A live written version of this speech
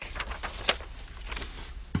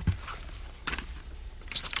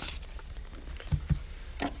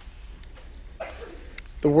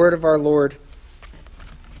The word of our Lord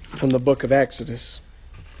from the book of Exodus.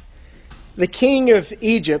 The king of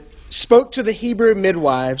Egypt spoke to the Hebrew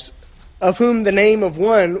midwives, of whom the name of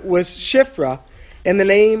one was Shiphrah, and the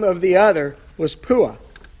name of the other was Puah.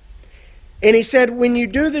 And he said, when you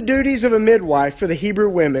do the duties of a midwife for the Hebrew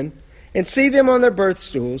women, and see them on their birth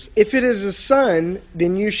stools, if it is a son,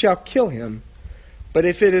 then you shall kill him. But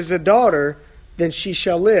if it is a daughter, then she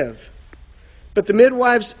shall live. But the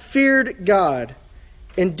midwives feared God,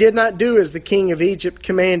 and did not do as the king of Egypt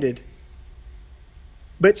commanded,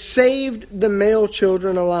 but saved the male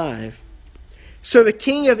children alive. So the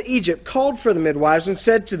king of Egypt called for the midwives and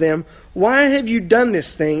said to them, why have you done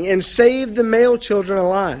this thing and saved the male children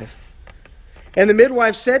alive? And the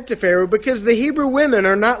midwife said to Pharaoh, because the Hebrew women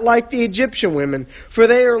are not like the Egyptian women, for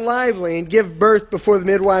they are lively and give birth before the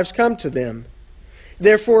midwives come to them.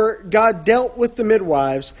 Therefore God dealt with the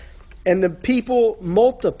midwives, and the people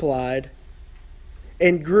multiplied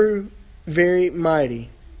and grew very mighty.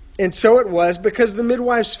 And so it was, because the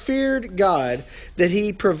midwives feared God, that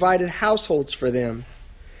he provided households for them.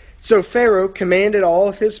 So Pharaoh commanded all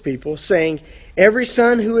of his people, saying, every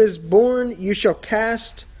son who is born you shall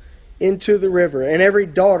cast into the river, and every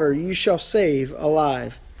daughter you shall save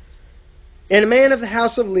alive. And a man of the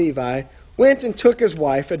house of Levi went and took his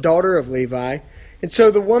wife, a daughter of Levi. And so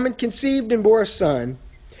the woman conceived and bore a son.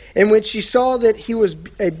 And when she saw that he was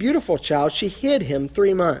a beautiful child, she hid him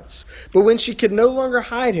 3 months. But when she could no longer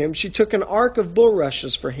hide him, she took an ark of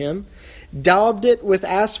bulrushes for him, daubed it with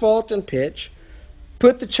asphalt and pitch,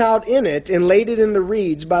 put the child in it, and laid it in the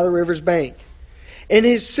reeds by the river's bank. And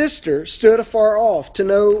his sister stood afar off to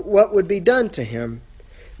know what would be done to him.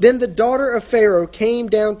 Then the daughter of Pharaoh came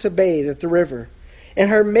down to bathe at the river, and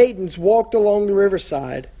her maidens walked along the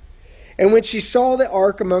riverside. And when she saw the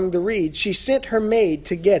ark among the reeds, she sent her maid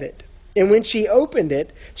to get it. And when she opened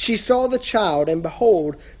it, she saw the child, and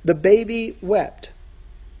behold, the baby wept.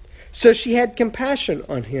 So she had compassion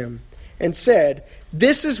on him, and said,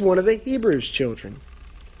 this is one of the Hebrews' children.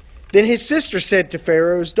 Then his sister said to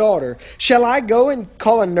Pharaoh's daughter, shall I go and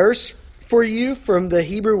call a nurse for you from the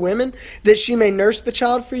Hebrew women, that she may nurse the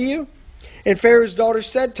child for you? And Pharaoh's daughter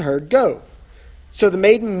said to her, go. So the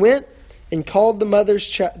maiden went and called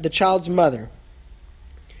the child's mother.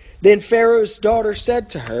 Then Pharaoh's daughter said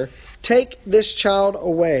to her, take this child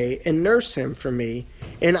away and nurse him for me,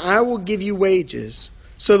 and I will give you wages.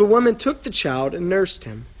 So the woman took the child and nursed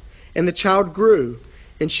him. And the child grew,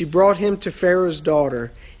 and she brought him to Pharaoh's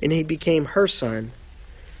daughter, and he became her son.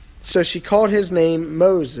 So she called his name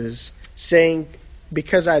Moses, saying,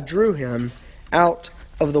 because I drew him out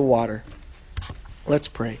of the water. Let's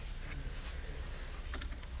pray.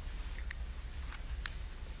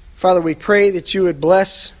 Father, we pray that you would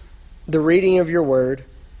bless the reading of your word.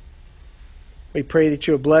 We pray that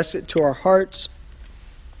you would bless it to our hearts,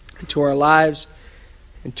 and to our lives,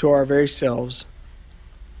 and to our very selves.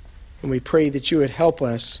 And we pray that you would help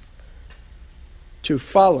us to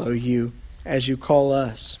follow you as you call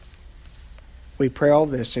us. We pray all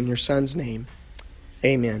this in your Son's name.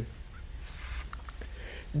 Amen.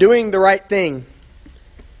 Doing the right thing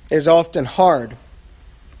is often hard.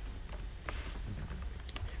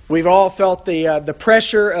 We've all felt the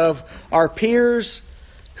pressure of our peers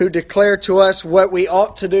who declare to us what we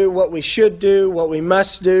ought to do, what we should do, what we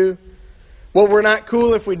must do, what we're not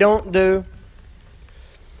cool if we don't do.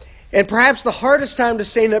 And perhaps the hardest time to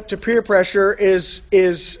stand up to peer pressure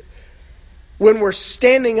is when we're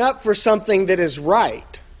standing up for something that is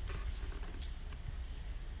right.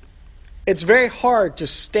 It's very hard to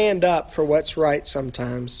stand up for what's right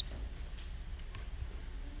sometimes.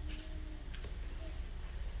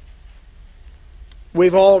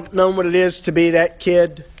 We've all known what it is to be that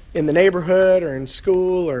kid in the neighborhood or in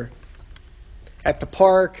school or at the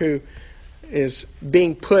park who is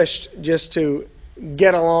being pushed just to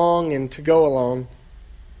get along and to go along.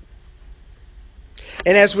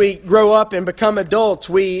 And as we grow up and become adults,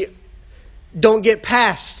 we don't get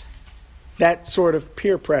past that sort of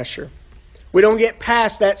peer pressure. We don't get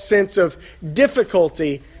past that sense of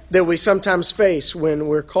difficulty that we sometimes face when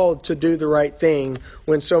we're called to do the right thing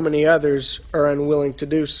when so many others are unwilling to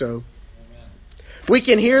do so. Amen. We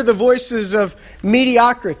can hear the voices of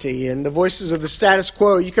mediocrity and the voices of the status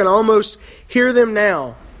quo. You can almost hear them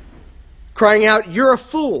now crying out, you're a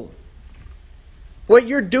fool. What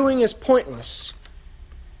you're doing is pointless.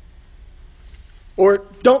 Or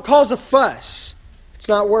don't cause a fuss. It's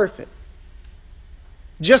not worth it.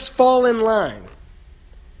 Just fall in line.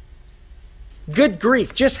 Good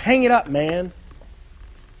grief, just hang it up, man.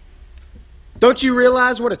 Don't you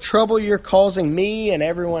realize what a trouble you're causing me and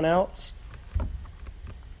everyone else?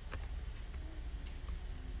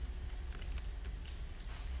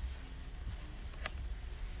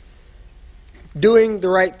 Doing the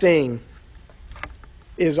right thing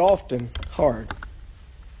is often hard.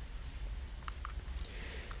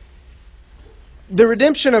 The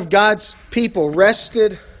redemption of God's people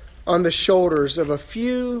rested on the shoulders of a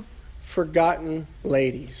few forgotten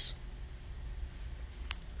ladies.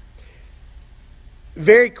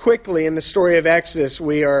 Very quickly in the story of Exodus,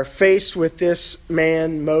 we are faced with this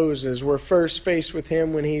man, Moses. We're first faced with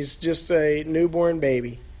him when he's just a newborn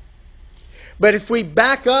baby. But if we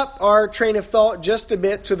back up our train of thought just a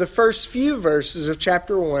bit to the first few verses of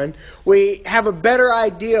chapter 1, we have a better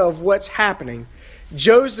idea of what's happening.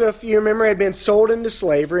 Joseph, you remember, had been sold into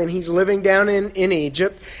slavery, and he's living down in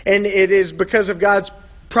Egypt. And it is because of God's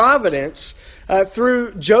providence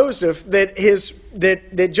through Joseph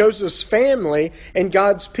that Joseph's family and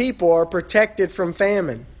God's people are protected from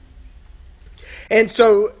famine. And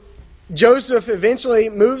so Joseph eventually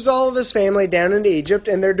moves all of his family down into Egypt,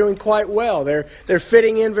 and they're doing quite well. They're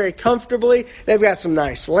fitting in very comfortably. They've got some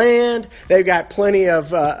nice land. They've got plenty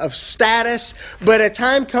of status. But a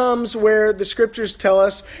time comes where the Scriptures tell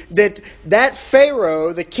us that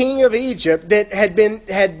Pharaoh, the king of Egypt, that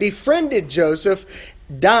had befriended Joseph,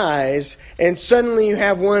 dies, and suddenly you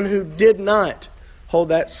have one who did not hold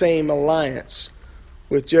that same alliance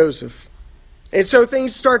with Joseph. And so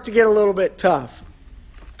things start to get a little bit tough.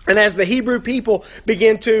 And as the Hebrew people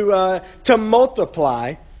begin to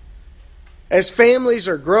multiply, as families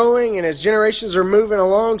are growing and as generations are moving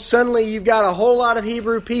along, suddenly you've got a whole lot of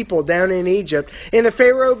Hebrew people down in Egypt. And the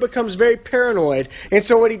Pharaoh becomes very paranoid. And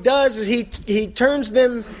so what he does is he turns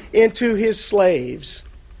them into his slaves.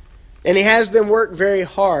 And he has them work very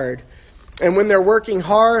hard. And when they're working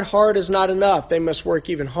hard is not enough. They must work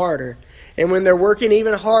even harder. And when they're working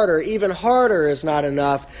even harder is not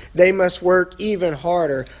enough. They must work even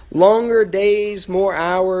harder. Longer days, more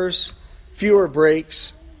hours, fewer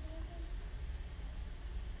breaks.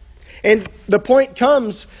 And the point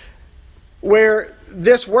comes where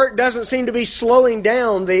this work doesn't seem to be slowing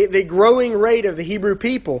down the growing rate of the Hebrew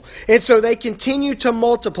people. And so they continue to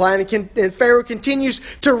multiply, and Pharaoh continues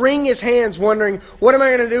to wring his hands wondering, what am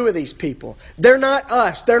I going to do with these people? They're not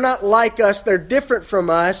us. They're not like us. They're different from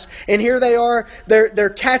us. And here they are. They're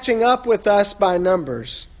catching up with us by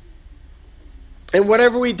numbers. And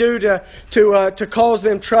whatever we do to cause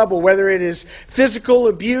them trouble, whether it is physical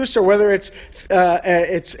abuse or whether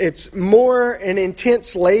it's more and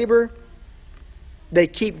intense labor, they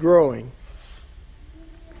keep growing.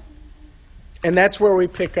 And that's where we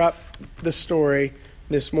pick up the story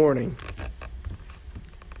this morning.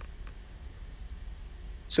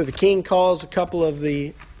 So the king calls a couple of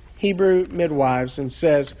the Hebrew midwives and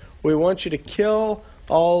says, we want you to kill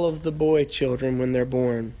all of the boy children when they're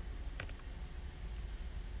born.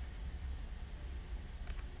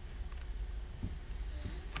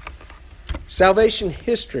 Salvation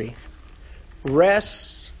history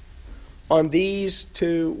rests on these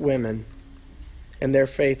two women and their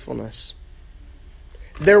faithfulness.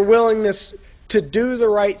 Their willingness to do the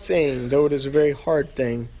right thing, though it is a very hard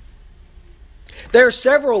thing. There are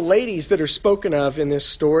several ladies that are spoken of in this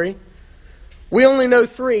story. We only know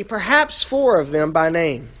 3, perhaps 4 of them by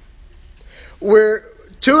name. Where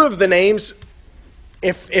 2 of the names,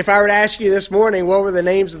 if I were to ask you this morning, what were the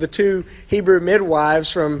names of the 2 Hebrew midwives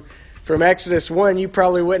from Exodus 1, you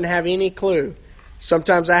probably wouldn't have any clue.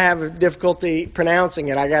 Sometimes I have difficulty pronouncing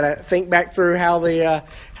it. I got to think back through how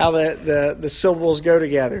the syllables go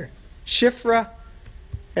together. Shiphrah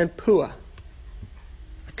and Puah.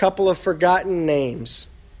 A couple of forgotten names.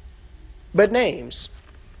 But names.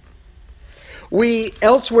 We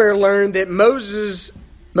elsewhere learn that Moses'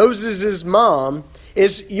 mom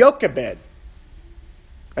is Jochebed.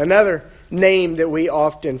 Another name that we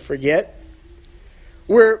often forget.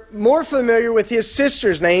 We're more familiar with his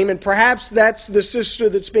sister's name, and perhaps that's the sister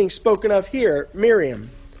that's being spoken of here,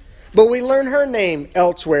 Miriam. But we learn her name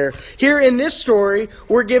elsewhere. Here in this story,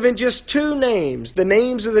 we're given just 2 names, the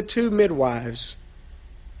names of the 2 midwives.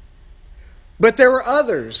 But there were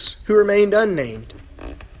others who remained unnamed.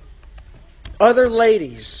 Other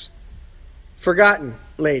ladies, forgotten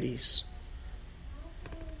ladies,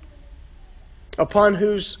 upon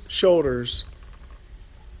whose shoulders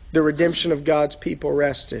the redemption of God's people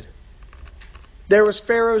rested. There was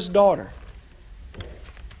Pharaoh's daughter.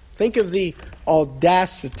 Think of the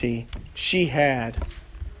audacity she had.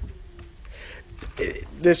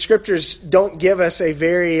 The Scriptures don't give us a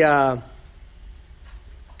very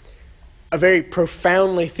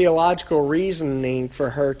profoundly theological reasoning for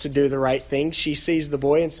her to do the right thing. She sees the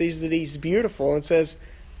boy and sees that he's beautiful and says,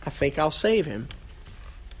 I think I'll save him.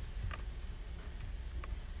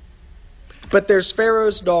 But there's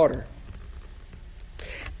Pharaoh's daughter.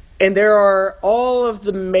 And there are all of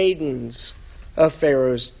the maidens of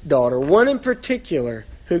Pharaoh's daughter. One in particular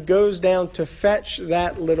who goes down to fetch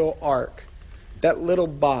that little ark, that little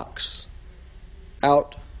box,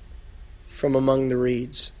 out from among the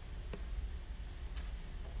reeds.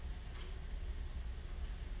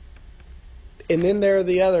 And then there are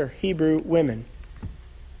the other Hebrew women.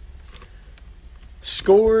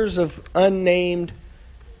 Scores of unnamed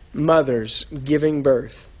mothers giving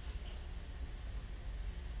birth.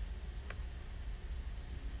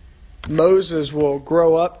 Moses will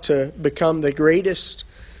grow up to become the greatest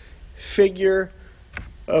figure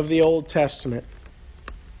of the Old Testament.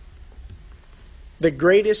 The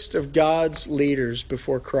greatest of God's leaders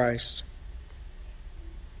before Christ.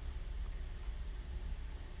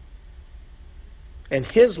 And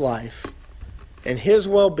his life and his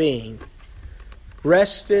well-being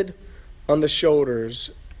rested on the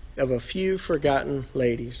shoulders of a few forgotten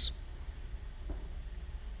ladies.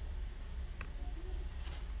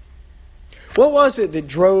 What was it that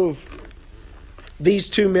drove these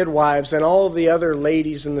two midwives and all of the other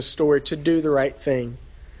ladies in the story to do the right thing?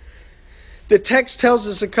 The text tells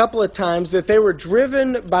us a couple of times that they were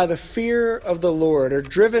driven by the fear of the Lord, or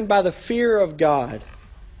driven by the fear of God.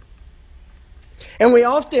 And we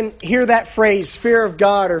often hear that phrase, fear of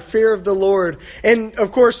God or fear of the Lord. And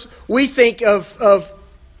of course, we think of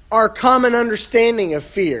our common understanding of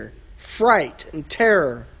fear, fright and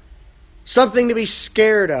terror, something to be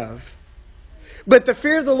scared of. But the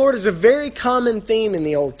fear of the Lord is a very common theme in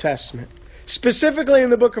the Old Testament, specifically in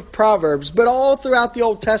the book of Proverbs, but all throughout the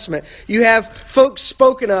Old Testament. You have folks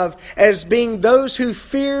spoken of as being those who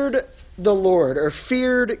feared the Lord or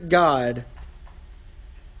feared God.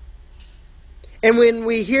 And when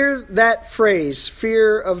we hear that phrase,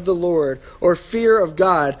 fear of the Lord or fear of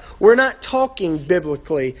God, we're not talking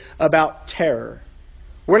biblically about terror.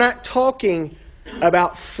 We're not talking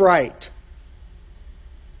about fright.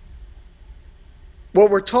 What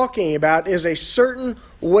we're talking about is a certain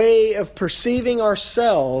way of perceiving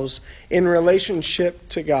ourselves in relationship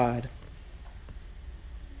to God.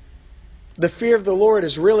 The fear of the Lord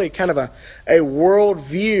is really kind of a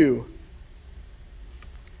worldview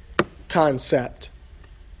concept.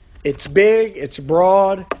 It's big, it's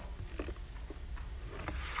broad,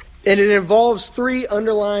 and it involves three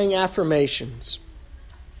underlying affirmations.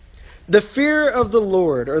 The fear of the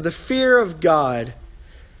Lord, or the fear of God,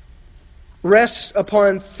 rests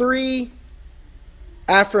upon three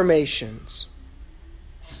affirmations.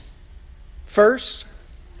 First,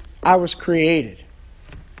 I was created.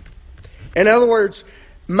 In other words,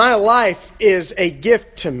 my life is a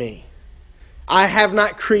gift to me. I have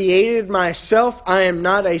not created myself. I am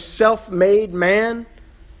not a self-made man.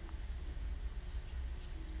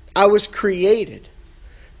 I was created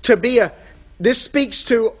to be This speaks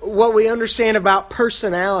to what we understand about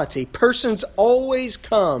personality. Persons always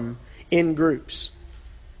come in groups.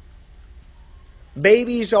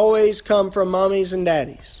 Babies always come from mommies and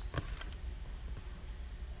daddies.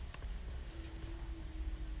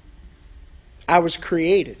 I was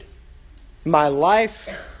created. My life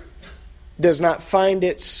does not find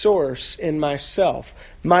its source in myself.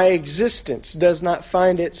 My existence does not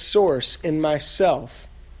find its source in myself.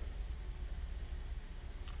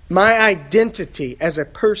 My identity as a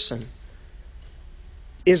person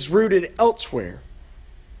is rooted elsewhere.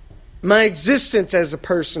 My existence as a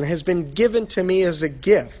person has been given to me as a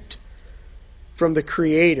gift from the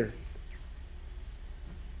Creator.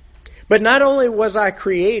 But not only was I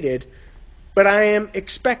created, but I am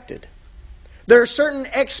expected. There are certain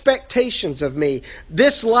expectations of me.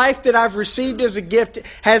 This life that I've received as a gift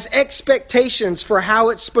has expectations for how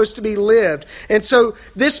it's supposed to be lived. And so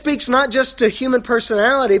this speaks not just to human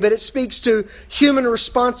personality, but it speaks to human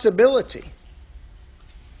responsibility.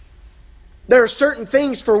 There are certain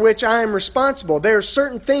things for which I am responsible. There are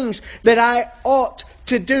certain things that I ought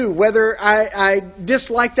to do, whether I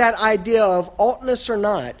dislike that idea of oughtness or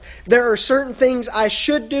not. There are certain things I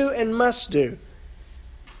should do and must do.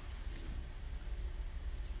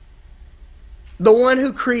 The one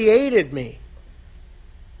who created me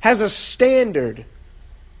has a standard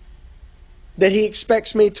that He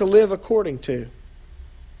expects me to live according to.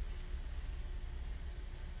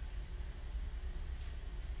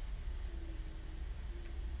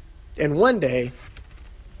 And one day,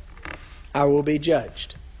 I will be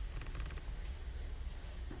judged.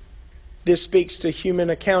 This speaks to human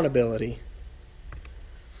accountability.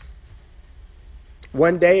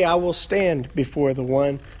 One day I will stand before the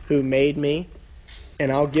one who made me,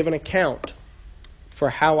 and I'll give an account for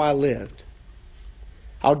how I lived.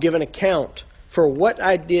 I'll give an account for what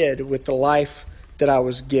I did with the life that I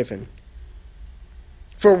was given.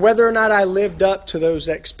 For whether or not I lived up to those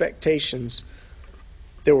expectations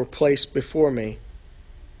that were placed before me.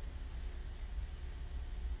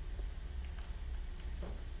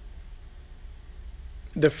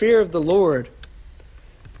 The fear of the Lord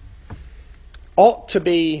ought to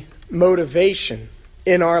be motivation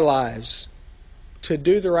in our lives to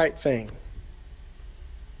do the right thing,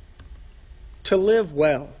 to live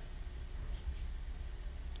well,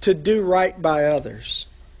 to do right by others,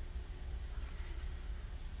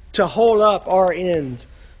 to hold up our end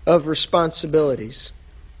of responsibilities.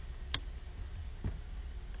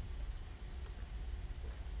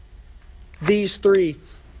 These three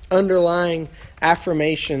underlying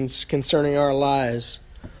affirmations concerning our lives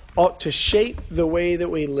ought to shape the way that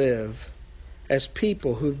we live as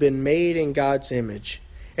people who've been made in God's image,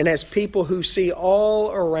 and as people who see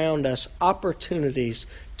all around us opportunities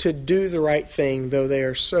to do the right thing, though they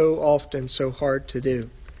are so often so hard to do.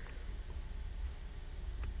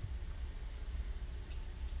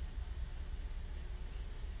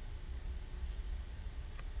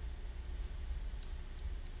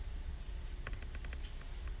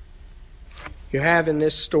 You have in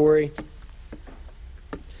this story,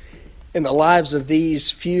 in the lives of these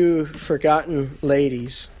few forgotten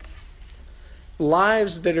ladies,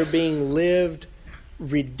 lives that are being lived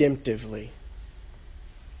redemptively.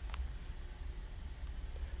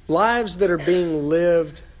 Lives that are being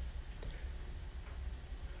lived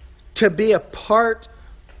to be a part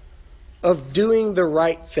of doing the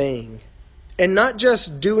right thing. And not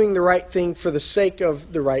just doing the right thing for the sake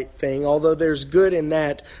of the right thing, although there's good in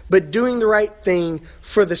that, but doing the right thing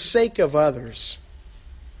for the sake of others.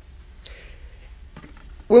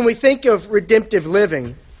 When we think of redemptive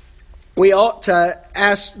living, we ought to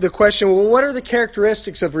ask the question, well, what are the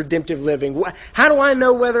characteristics of redemptive living? How do I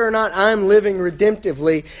know whether or not I'm living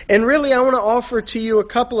redemptively? And really, I want to offer to you a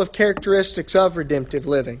couple of characteristics of redemptive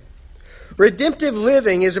living. Redemptive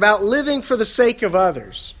living is about living for the sake of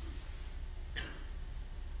others.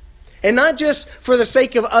 And not just for the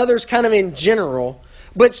sake of others kind of in general,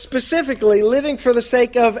 but specifically living for the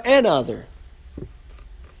sake of an other.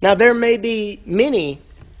 Now, there may be many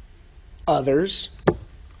others,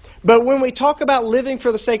 but when we talk about living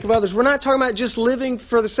for the sake of others, we're not talking about just living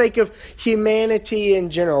for the sake of humanity in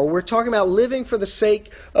general. We're talking about living for the sake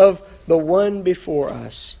of the one before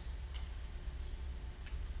us.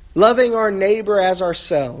 Loving our neighbor as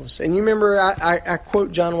ourselves. And you remember, I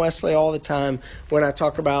quote John Wesley all the time when I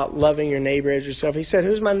talk about loving your neighbor as yourself. He said,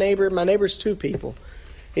 who's my neighbor? My neighbor's two people.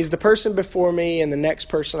 He's the person before me and the next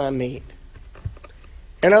person I meet.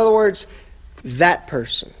 In other words, that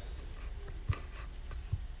person.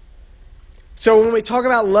 So when we talk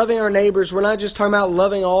about loving our neighbors, we're not just talking about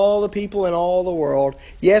loving all the people in all the world.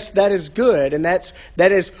 Yes, that is good, and that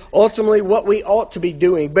is ultimately what we ought to be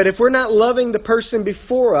doing. But if we're not loving the person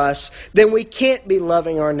before us, then we can't be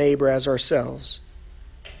loving our neighbor as ourselves.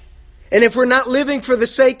 And if we're not living for the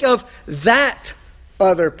sake of that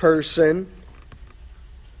other person,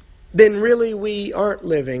 then really we aren't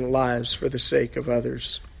living lives for the sake of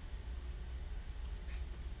others.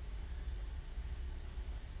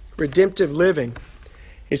 Redemptive living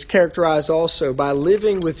is characterized also by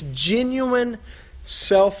living with genuine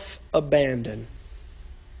self-abandon.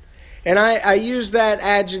 And I use that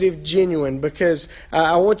adjective genuine because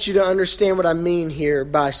I want you to understand what I mean here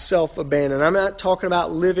by self-abandon. I'm not talking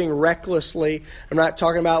about living recklessly. I'm not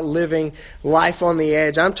talking about living life on the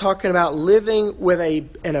edge. I'm talking about living with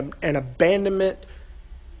an abandonment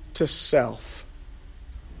to self.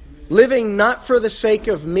 Living not for the sake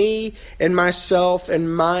of me and myself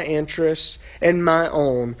and my interests and my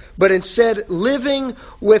own, but instead living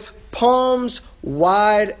with palms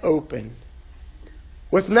wide open,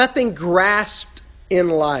 with nothing grasped in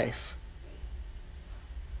life.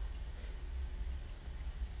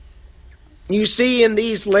 You see in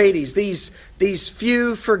these ladies, these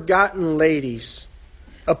few forgotten ladies,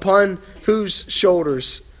 upon whose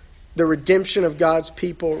shoulders the redemption of God's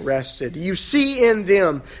people rested. You see in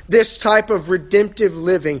them this type of redemptive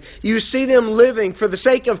living. You see them living for the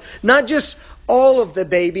sake of not just all of the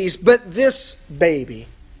babies, but this baby.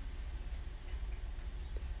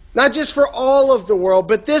 Not just for all of the world,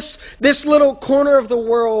 but this little corner of the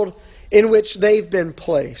world in which they've been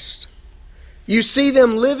placed. You see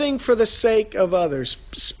them living for the sake of others,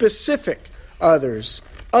 specific others,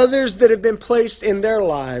 others that have been placed in their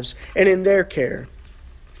lives and in their care.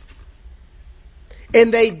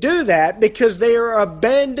 And they do that because they are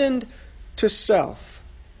abandoned to self.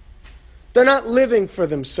 They're not living for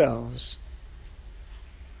themselves.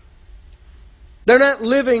 They're not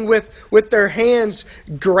living with their hands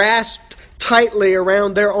grasped tightly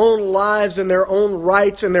around their own lives and their own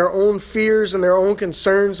rights and their own fears and their own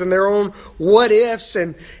concerns and their own what ifs,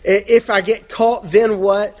 and if I get caught, then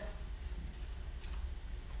what?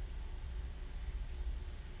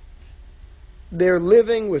 They're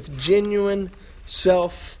living with genuine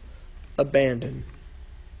self-abandon.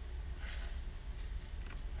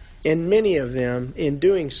 And many of them, in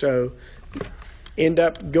doing so, end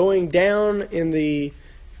up going down in the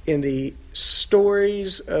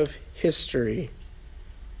stories of history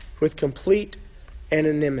with complete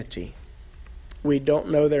anonymity. We don't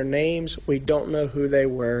know their names. We don't know who they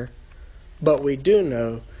were. But we do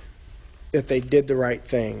know that they did the right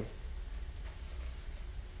thing.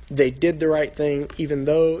 They did the right thing even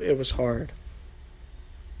though it was hard.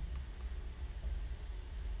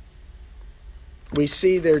 We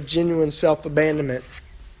see their genuine self-abandonment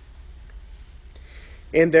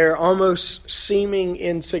and their almost seeming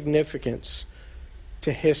insignificance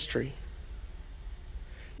to history.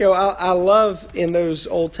 You know, I love in those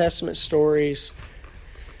Old Testament stories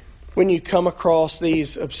when you come across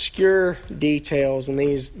these obscure details and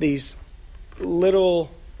these little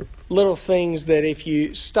things that if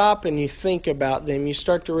you stop and you think about them, you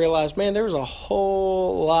start to realize, man, there was a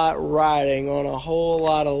whole lot riding on a whole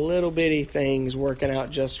lot of little bitty things working out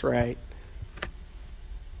just right.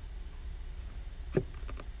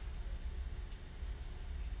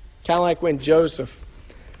 Kind of like when Joseph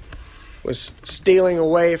was stealing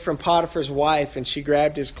away from Potiphar's wife and she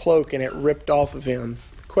grabbed his cloak and it ripped off of him.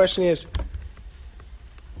 The question is,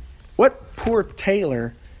 what poor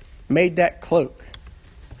tailor made that cloak?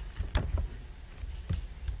 I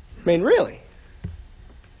mean, really?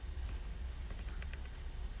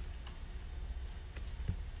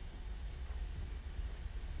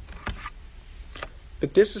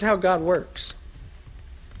 But this is how God works.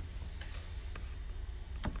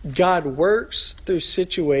 God works through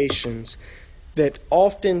situations that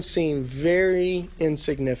often seem very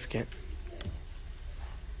insignificant.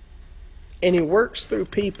 And He works through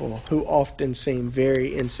people who often seem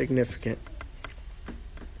very insignificant.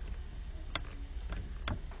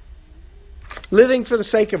 Living for the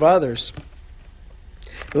sake of others,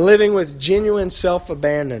 living with genuine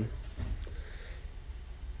self-abandon,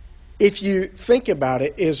 if you think about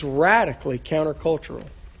it, is radically countercultural.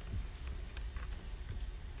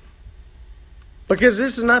 Because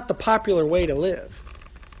this is not the popular way to live.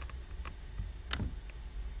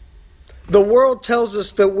 The world tells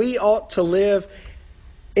us that we ought to live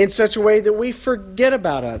in such a way that we forget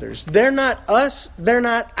about others. They're not us, they're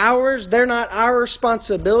not ours, they're not our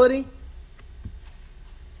responsibility.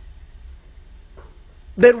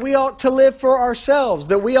 That we ought to live for ourselves,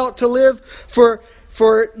 that we ought to live for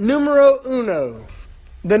numero uno,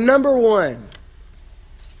 the number one,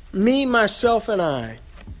 me, myself, and I.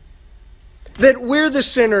 That we're the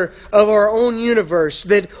center of our own universe.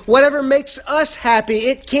 That whatever makes us happy,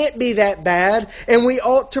 it can't be that bad, and we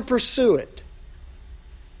ought to pursue it.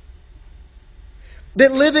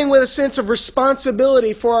 That living with a sense of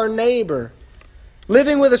responsibility for our neighbor,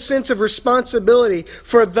 living with a sense of responsibility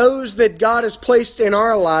for those that God has placed in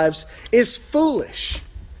our lives is foolish.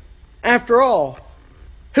 After all,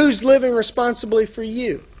 who's living responsibly for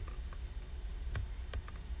you?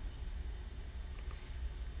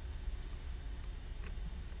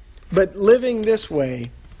 But living this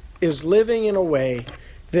way is living in a way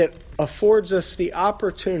that affords us the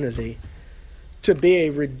opportunity to be a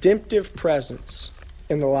redemptive presence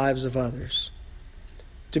in the lives of others.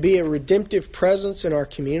 To be a redemptive presence in our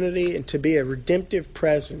community and to be a redemptive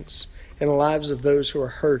presence in the lives of those who are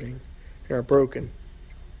hurting and are broken.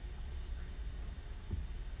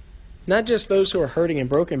 Not just those who are hurting and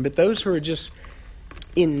broken, but those who are just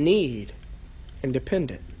in need and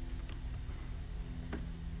dependent.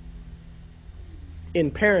 In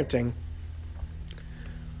parenting,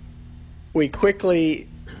 we very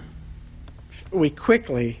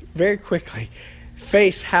quickly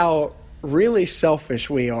face how really selfish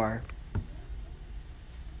we are.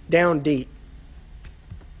 Down deep.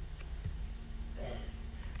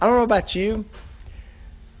 I don't know about you,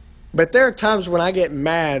 but there are times when I get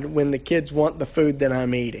mad when the kids want the food that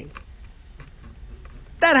I'm eating.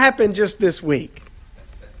 That happened just this week.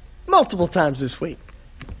 Multiple times this week.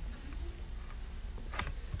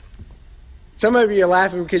 Some of you are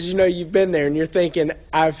laughing because you know you've been there and you're thinking,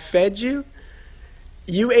 I've fed you?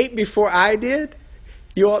 You ate before I did?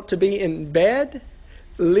 You ought to be in bed?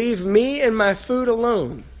 Leave me and my food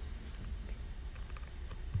alone.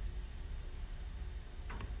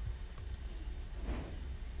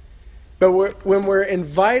 But when we're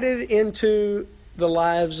invited into the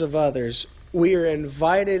lives of others, we are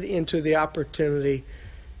invited into the opportunity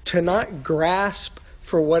to not grasp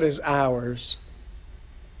for what is ours,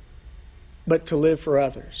 but to live for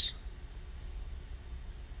others.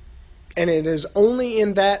 And it is only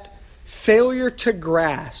in that failure to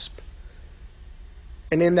grasp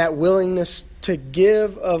and in that willingness to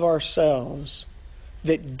give of ourselves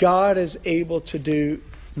that God is able to do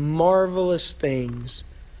marvelous things,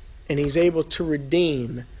 and He's able to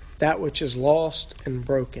redeem that which is lost and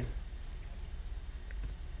broken.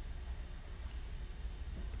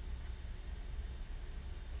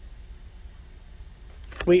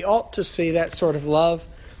 We ought to see that sort of love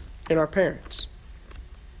in our parents.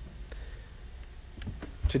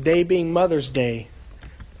 Today being Mother's Day,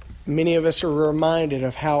 many of us are reminded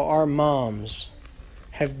of how our moms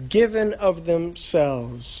have given of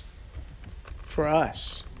themselves for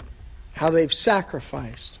us, how they've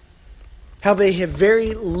sacrificed, how they have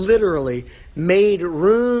very literally made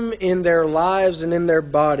room in their lives and in their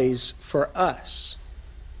bodies for us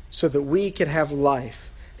so that we could have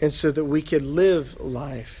life and so that we could live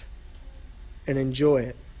life and enjoy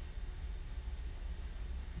it.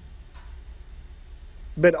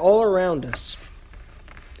 But all around us,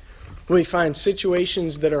 we find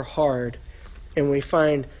situations that are hard, and we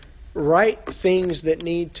find right things that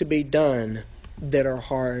need to be done that are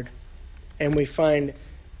hard, and we find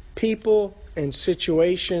people and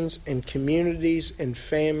situations and communities and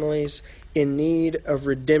families in need of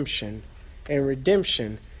redemption, and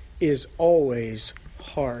redemption is always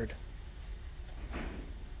hard.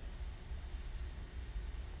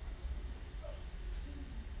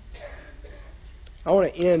 I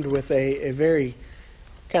want to end with a very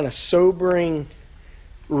kind of sobering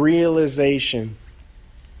realization.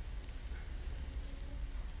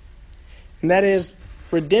 And that is,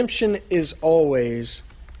 redemption is always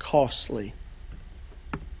costly.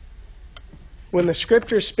 When the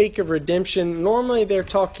Scriptures speak of redemption, normally they're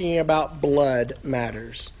talking about blood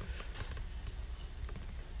matters.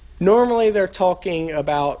 Normally they're talking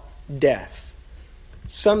about death,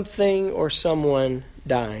 something or someone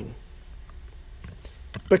dying.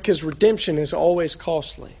 Because redemption is always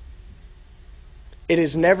costly. It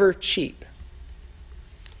is never cheap.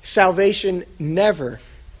 Salvation never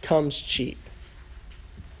comes cheap.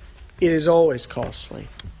 It is always costly.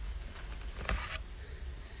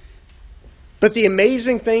 But the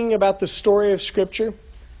amazing thing about the story of Scripture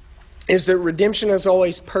is that redemption is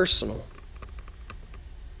always personal.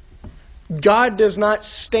 God does not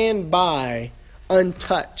stand by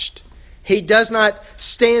untouched. He does not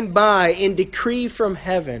stand by and decree from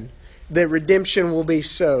heaven that redemption will be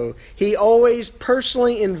so. He always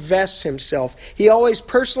personally invests Himself. He always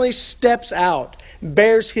personally steps out,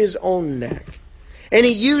 bears His own neck. And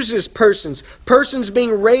He uses persons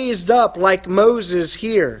being raised up like Moses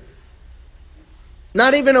here.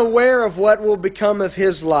 Not even aware of what will become of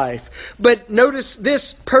his life. But notice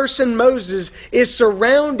this person, Moses, is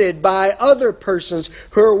surrounded by other persons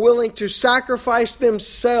who are willing to sacrifice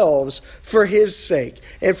themselves for his sake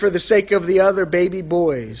and for the sake of the other baby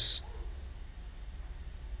boys.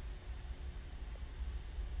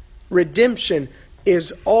 Redemption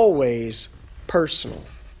is always personal.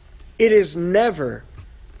 It is never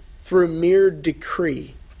through mere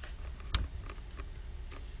decree.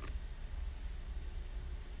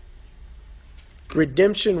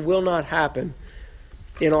 Redemption will not happen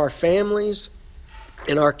in our families,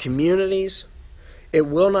 in our communities. It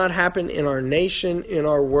will not happen in our nation, in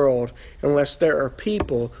our world, unless there are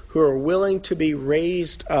people who are willing to be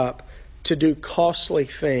raised up to do costly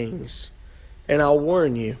things. And I'll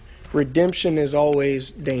warn you, redemption is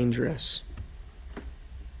always dangerous.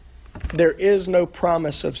 There is no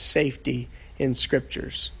promise of safety in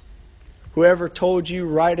Scriptures. Whoever told you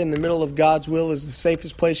right in the middle of God's will is the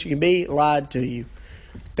safest place you can be, lied to you.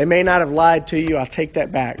 They may not have lied to you. I'll take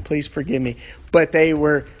that back. Please forgive me. But they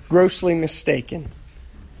were grossly mistaken.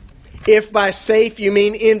 If by safe you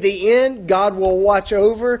mean in the end, God will watch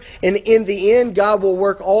over, and in the end, God will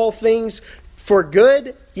work all things for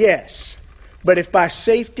good, yes. But if by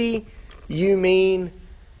safety you mean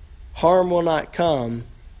harm will not come,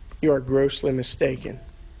 you are grossly mistaken.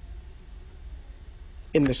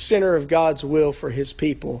 In the center of God's will for His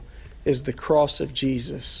people is the cross of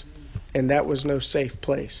Jesus. And that was no safe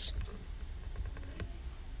place.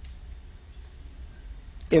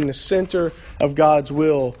 In the center of God's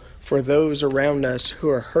will for those around us who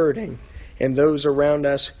are hurting, and those around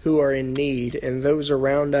us who are in need, and those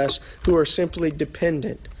around us who are simply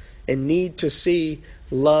dependent and need to see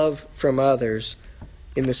love from others,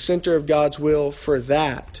 in the center of God's will for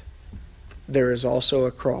that, there is also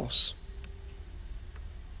a cross.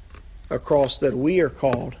 A cross that we are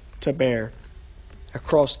called to bear. A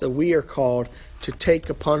cross that we are called to take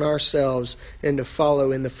upon ourselves and to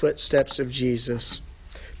follow in the footsteps of Jesus.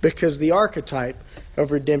 because the archetype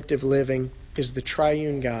of redemptive living is the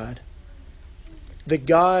triune God. The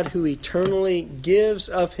God who eternally gives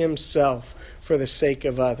of himself for the sake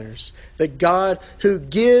of others. The God who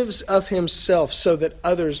gives of himself so that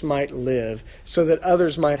others might live, so that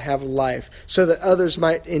others might have life, so that others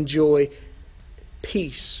might enjoy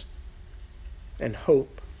peace and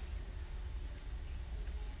hope.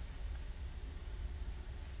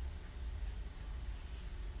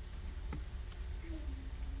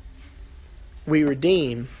 We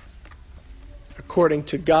redeem according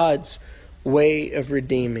to God's way of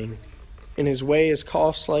redeeming. And his way is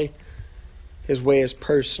costly, his way is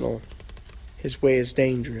personal, his way is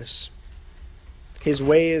dangerous. His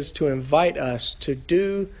way is to invite us to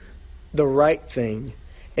do the right thing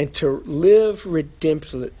and to live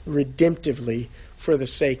redemptively for the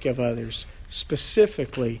sake of others,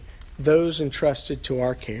 specifically those entrusted to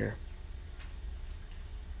our care.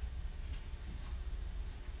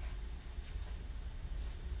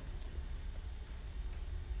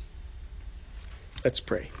 Let's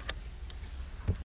pray.